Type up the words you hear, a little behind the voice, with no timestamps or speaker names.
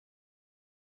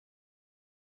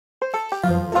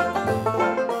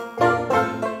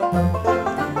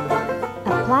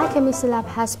chemistry lab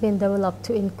has been developed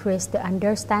to increase the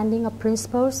understanding of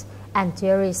principles and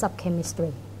theories of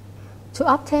chemistry.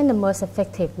 To obtain the most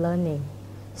effective learning,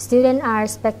 students are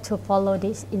expected to follow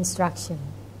this instruction.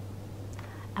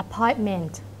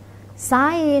 Appointment.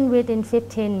 Sign in within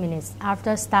 15 minutes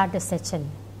after start the session.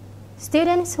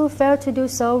 Students who fail to do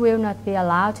so will not be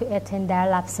allowed to attend their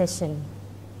lab session.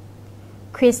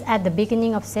 Quiz at the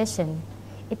beginning of session.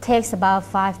 It takes about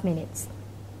 5 minutes.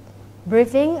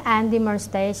 Briefing and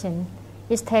demonstration.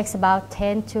 It takes about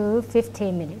 10 to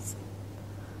 15 minutes.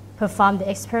 Perform the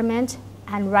experiment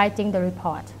and writing the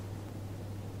report.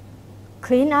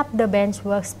 Clean up the bench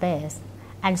workspace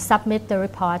and submit the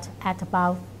report at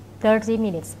about 30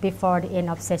 minutes before the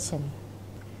end of session.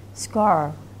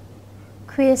 Score.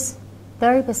 Quiz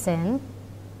 30%,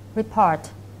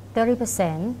 report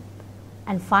 30%,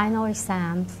 and final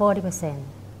exam 40%.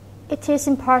 It is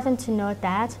important to note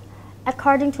that,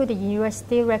 according to the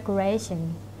university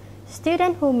regulation,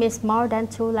 students who miss more than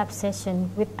 2 lab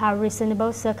sessions without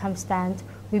reasonable circumstance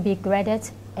will be graded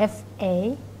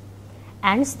FA,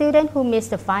 and students who miss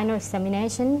the final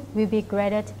examination will be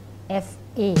graded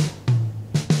FE.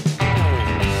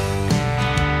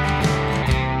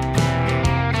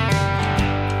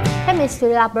 Chemistry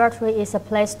laboratory is a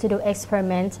place to do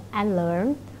experiment and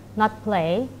learn, not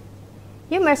play.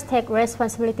 You must take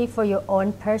responsibility for your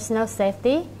own personal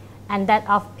safety and that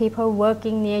of people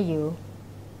working near you.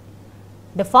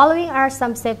 The following are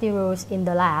some safety rules in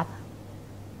the lab.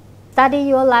 Study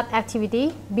your lab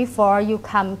activity before you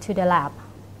come to the lab.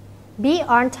 Be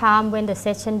on time when the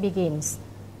session begins.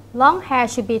 Long hair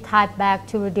should be tied back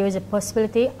to reduce the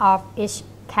possibility of it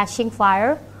catching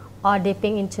fire or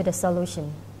dipping into the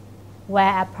solution.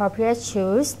 Wear appropriate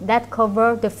shoes that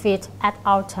cover the feet at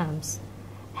all times.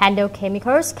 Handle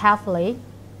chemicals carefully.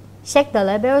 Check the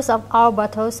labels of all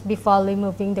bottles before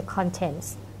removing the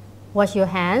contents. Wash your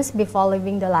hands before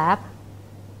leaving the lab.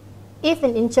 If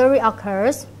an injury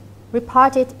occurs,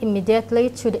 report it immediately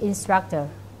to the instructor.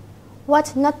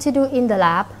 What not to do in the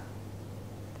lab?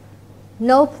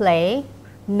 No play,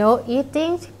 no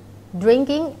eating,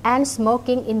 drinking, and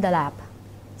smoking in the lab.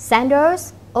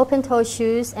 Sandals, open-toe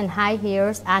shoes, and high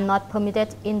heels are not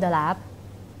permitted in the lab.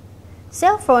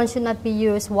 Cell phones should not be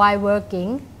used while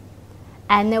working,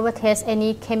 and never test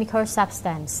any chemical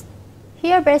substance.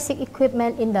 Here are basic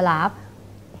equipment in the lab: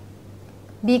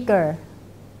 beaker,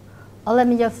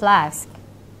 aluminum flask,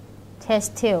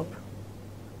 test tube,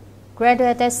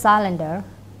 graduated cylinder,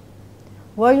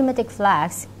 volumetric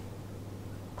flask,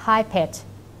 pipette,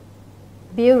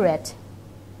 burette,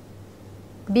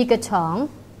 beaker tongue,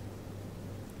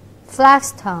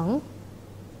 flask tongue,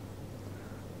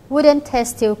 wooden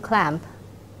test tube clamp,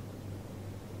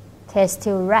 test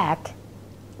tube rack,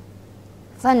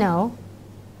 funnel,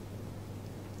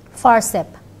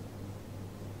 forceps,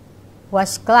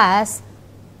 wash glass,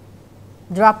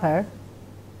 dropper,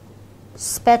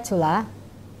 spatula,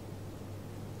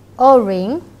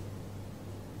 O-ring,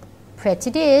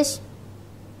 petri dish,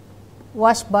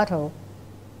 wash bottle,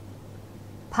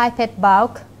 pipette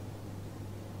bulk,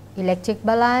 electric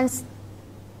balance,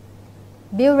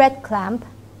 burette clamp,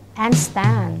 and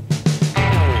stand.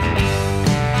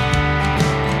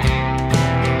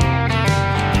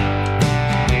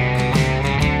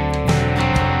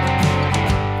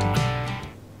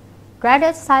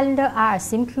 Graduated cylinders are a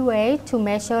simple way to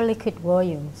measure liquid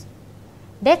volumes.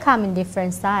 They come in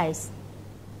different sizes.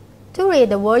 To read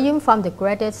the volume from the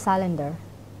graduated cylinder,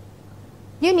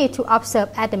 you need to observe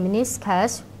at the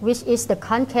meniscus, which is the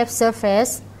concave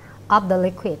surface of the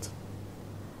liquid.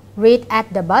 Read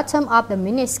at the bottom of the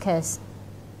meniscus.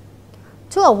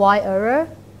 To avoid error,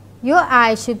 your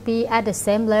eye should be at the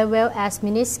same level as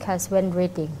meniscus when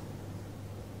reading.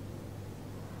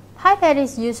 Pipette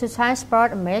is used to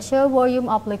transport and measure volume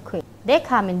of liquid. They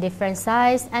come in different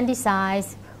sizes and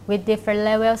designs with different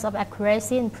levels of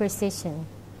accuracy and precision.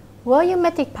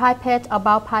 Volumetric pipette or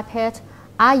bowl pipette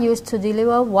are used to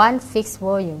deliver one fixed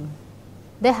volume.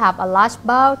 They have a large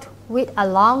bowl with a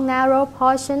long narrow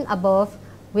portion above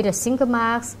with a single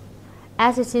mark,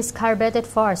 as it is calibrated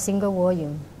for a single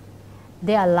volume.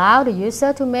 They allow the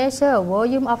user to measure a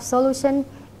volume of solution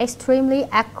extremely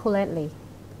accurately.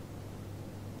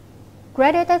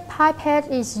 Graduated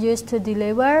pipette is used to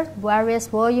deliver various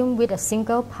volumes with a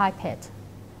single pipette.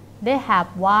 They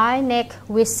have wide neck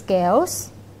with scales.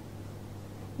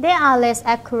 They are less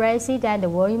accuracy than the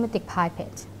volumetric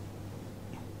pipette.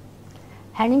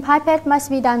 Handling pipette must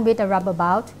be done with a rubber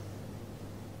bowl.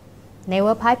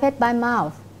 Never pipette by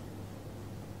mouth.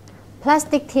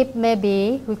 Plastic tip may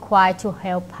be required to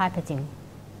help pipetting.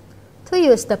 To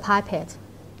use the pipette,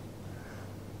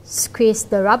 squeeze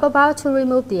the rubber bowl to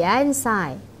remove the air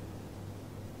inside.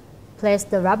 Place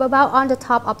the rubber ball on the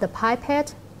top of the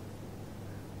pipette.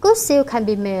 Good seal can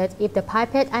be made if the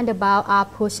pipette and the ball are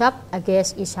pushed up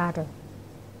against each other.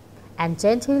 And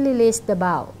gently release the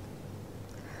ball.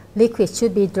 Liquid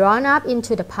should be drawn up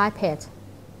into the pipette.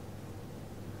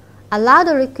 Allow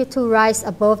the liquid to rise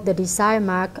above the desired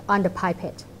mark on the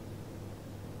pipette.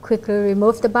 Quickly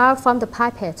remove the ball from the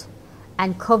pipette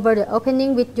and cover the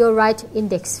opening with your right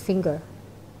index finger.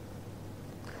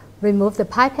 Remove the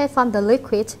pipette from the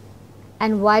liquid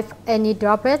and wipe any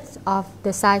droplets off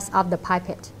the sides of the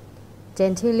pipette.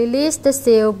 Gently release the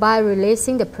seal by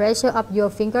releasing the pressure of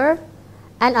your finger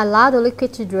and allow the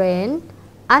liquid to drain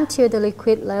until the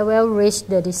liquid level reaches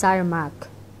the desired mark.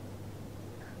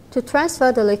 To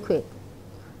transfer the liquid,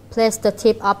 place the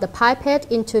tip of the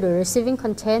pipette into the receiving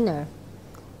container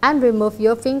and remove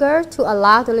your finger to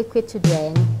allow the liquid to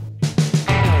drain.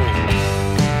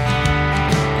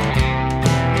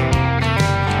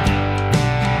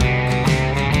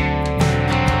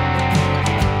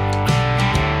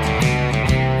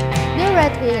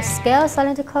 Burette is a scale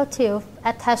cylindrical tube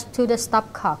attached to the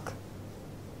stopcock.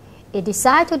 It is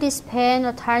designed to dispense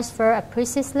or transfer a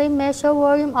precisely measured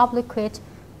volume of liquid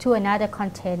to another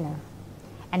container,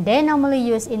 and they normally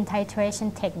use in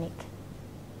titration technique.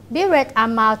 Burettes are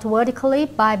mounted vertically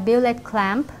by billet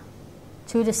clamp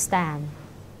to the stand.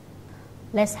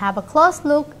 Let's have a close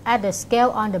look at the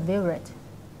scale on the burette.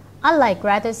 Unlike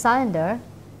rather cylinder,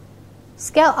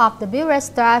 scale of the burette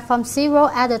starts from 0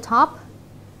 at the top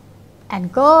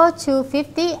and go to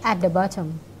 50 at the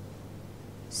bottom.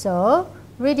 So,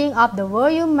 reading of the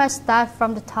volume must start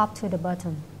from the top to the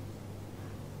bottom.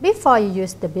 Before you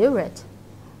use the burette,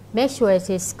 make sure it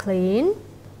is clean.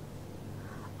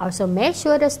 Also make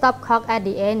sure the stopcock at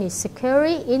the end is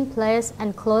securely in place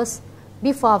and closed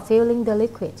before filling the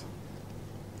liquid.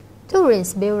 To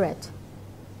rinse burette,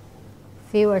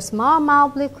 fill a small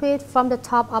amount of liquid from the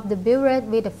top of the burette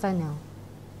with a funnel.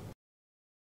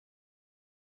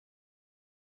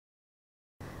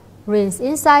 Rinse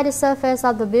inside the surface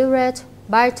of the burette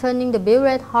by turning the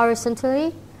burette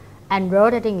horizontally and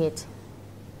rotating it.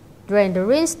 Drain the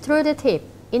rinse through the tip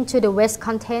into the waste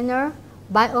container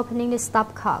by opening the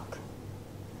stopcock.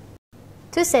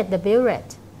 To set the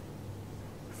burette,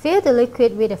 fill the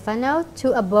liquid with a funnel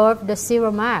to above the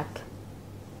 0 mark.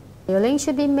 Filling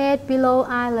should be made below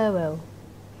eye level.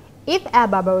 If air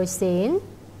bubble is seen,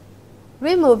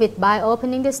 remove it by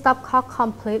opening the stopcock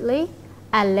completely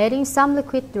and letting some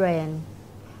liquid drain.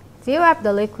 Fill up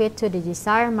the liquid to the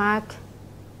desired mark.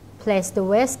 Place the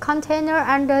waste container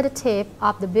under the tip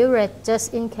of the burette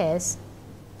just in case.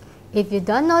 If you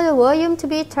don't know the volume to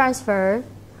be transferred,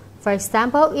 for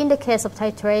example in the case of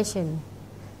titration,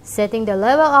 setting the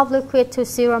level of liquid to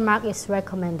 0 mark is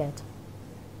recommended.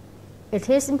 It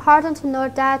is important to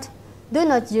note that do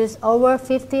not use over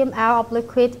 50 ml of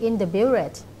liquid in the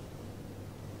burette.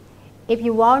 If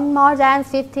you want more than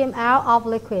 50 ml of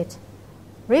liquid,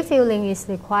 refilling is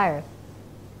required.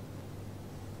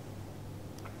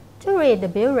 To read the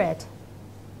burette,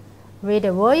 read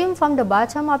the volume from the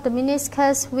bottom of the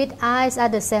meniscus with eyes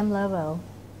at the same level.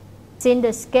 Since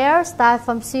the scale starts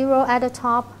from 0 at the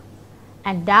top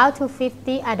and down to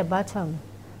 50 at the bottom,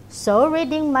 so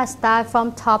reading must start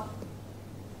from top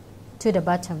to the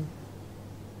bottom.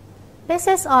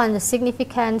 Based on the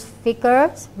significant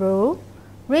figures rule,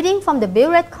 reading from the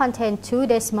burette contains 2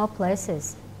 decimal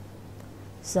places.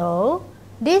 So,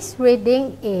 this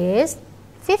reading is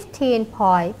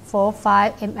 15.45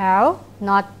 ml,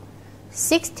 not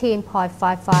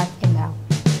 16.55 ml.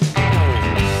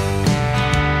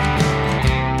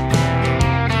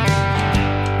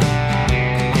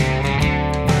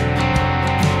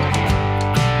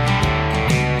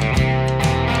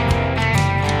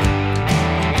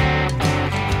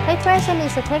 Titration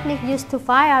is a technique used to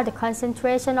find out the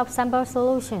concentration of sample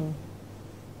solution.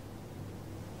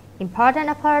 Important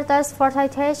apparatus for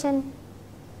titration: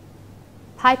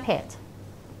 pipette,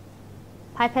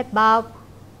 pipette bulb,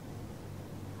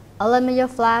 aluminum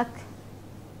flask,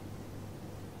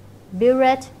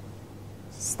 burette,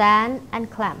 stand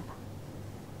and clamp,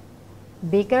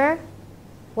 beaker,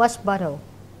 wash bottle.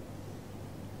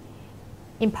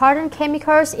 Important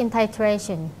chemicals in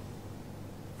titration.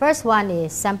 First one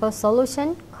is sample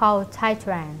solution called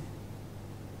titran.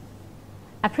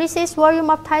 A precise volume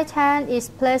of titran is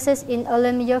placed in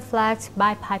aluminum flask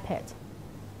by pipette.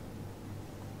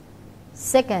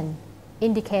 Second,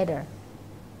 indicator.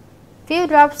 Few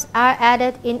drops are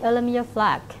added in aluminum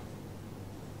flask.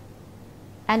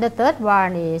 And the third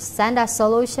one is standard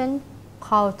solution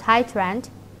called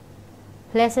titrant,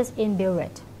 placed in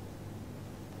burette.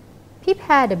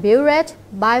 Prepare the burette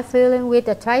by filling with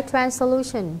the titran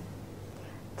solution.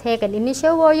 Take an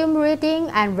initial volume reading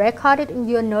and record it in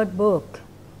your notebook.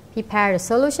 Prepare the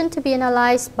solution to be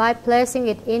analyzed by placing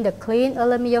it in the clean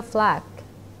aluminum flask.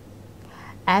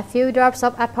 Add few drops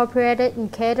of appropriate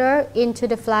indicator into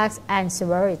the flask and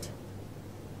swirl it.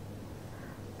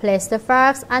 Place the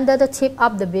flask under the tip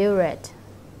of the burette.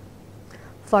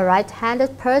 For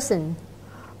right-handed person,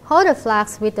 hold the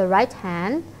flask with the right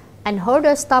hand and hold the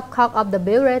stopcock of the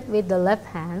burette with the left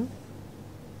hand.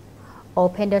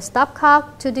 Open the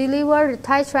stopcock to deliver the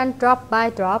titrant drop by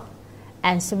drop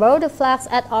and swirl the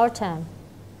flask at all times.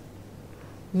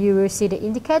 You will see the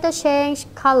indicator change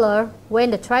color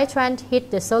when the titrant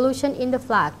hits the solution in the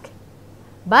flask,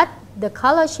 but the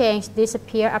color change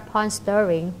disappears upon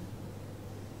stirring.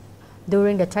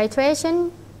 During the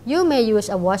titration, you may use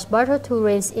a wash bottle to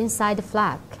rinse inside the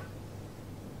flask.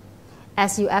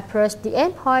 As you approach the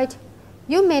endpoint,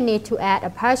 you may need to add a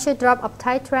partial drop of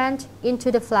titrant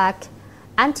into the flask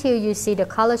until you see the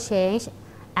color change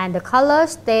and the color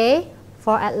stay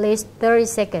for at least 30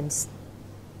 seconds.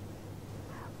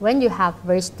 When you have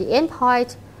reached the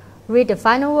endpoint, read the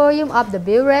final volume of the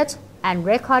burette and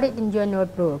record it in your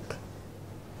notebook.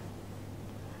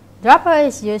 Dropper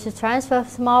is used to transfer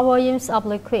small volumes of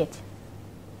liquid.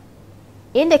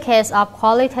 In the case of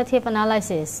qualitative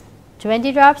analysis,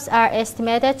 20 drops are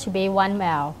estimated to be 1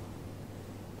 ml.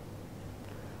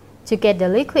 To get the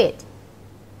liquid,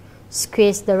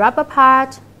 squeeze the rubber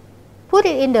part, put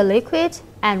it in the liquid,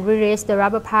 and release the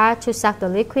rubber part to suck the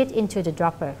liquid into the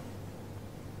dropper.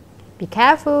 Be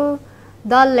careful,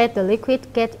 don't let the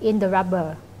liquid get in the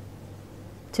rubber.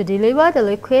 To deliver the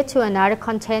liquid to another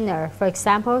container, for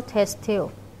example, test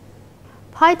tube,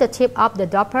 point the tip of the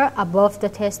dropper above the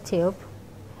test tube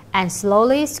and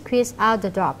slowly squeeze out the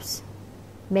drops.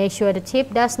 Make sure the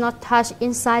tip does not touch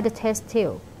inside the test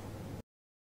tube.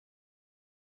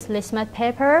 Litmus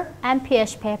paper and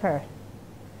pH paper.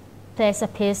 Place a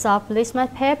piece of litmus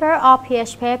paper or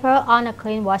pH paper on a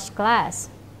clean washed glass.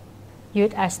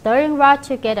 Use a stirring rod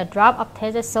to get a drop of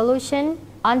tested solution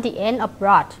on the end of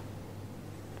rod.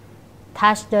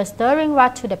 Touch the stirring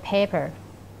rod to the paper.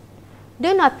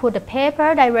 Do not put the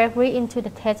paper directly into the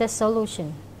tested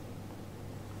solution.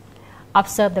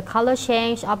 Observe the color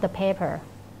change of the paper.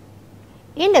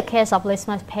 In the case of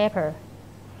litmus paper,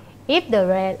 if the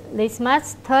red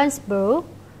litmus turns blue,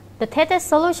 the tested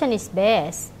solution is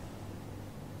base.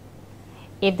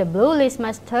 If the blue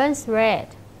litmus turns red,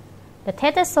 the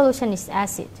tested solution is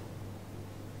acid.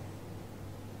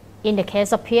 In the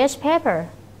case of pH paper,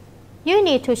 you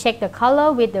need to check the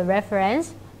color with the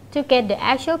reference to get the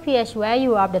actual pH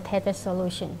value of the tested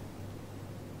solution.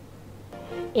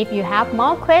 If you have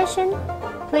more questions,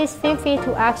 please feel free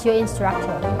to ask your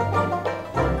instructor.